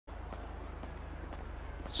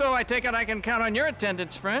So I take it I can count on your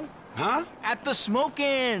attendance, friend? Huh? At the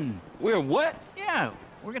smoke-in. We're what? Yeah,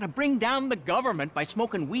 we're gonna bring down the government by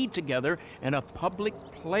smoking weed together in a public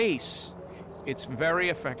place. It's very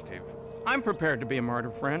effective. I'm prepared to be a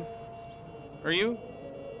martyr, friend. Are you?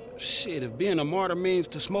 Shit, if being a martyr means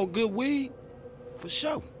to smoke good weed, for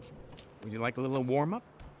sure. Would you like a little warm-up?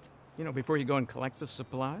 You know, before you go and collect the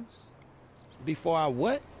supplies? Before I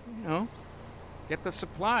what? You know, get the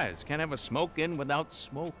supplies. Can't have a smoke-in without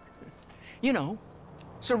smoke. You know,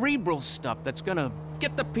 cerebral stuff that's gonna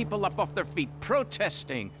get the people up off their feet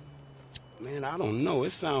protesting. Man, I don't know.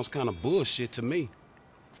 It sounds kind of bullshit to me.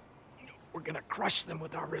 We're gonna crush them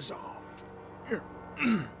with our resolve. Here.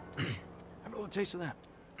 Have a little taste of that.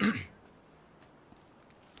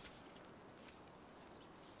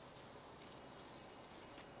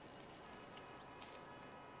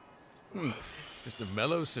 Just a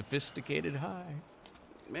mellow, sophisticated high.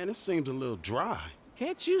 Man, it seems a little dry.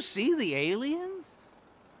 Can't you see the aliens?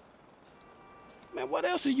 Man, what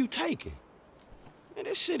else are you taking? Man,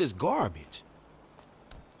 this shit is garbage.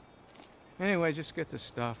 Anyway, just get the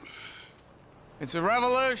stuff. It's a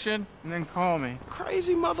revolution, and then call me.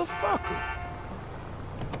 Crazy motherfucker.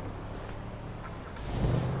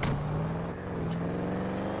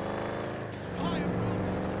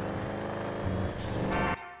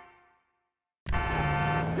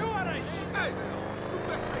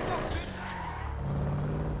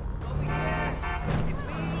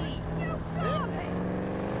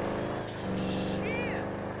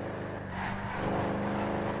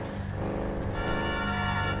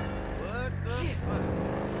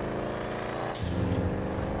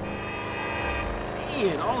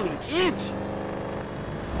 Only inches.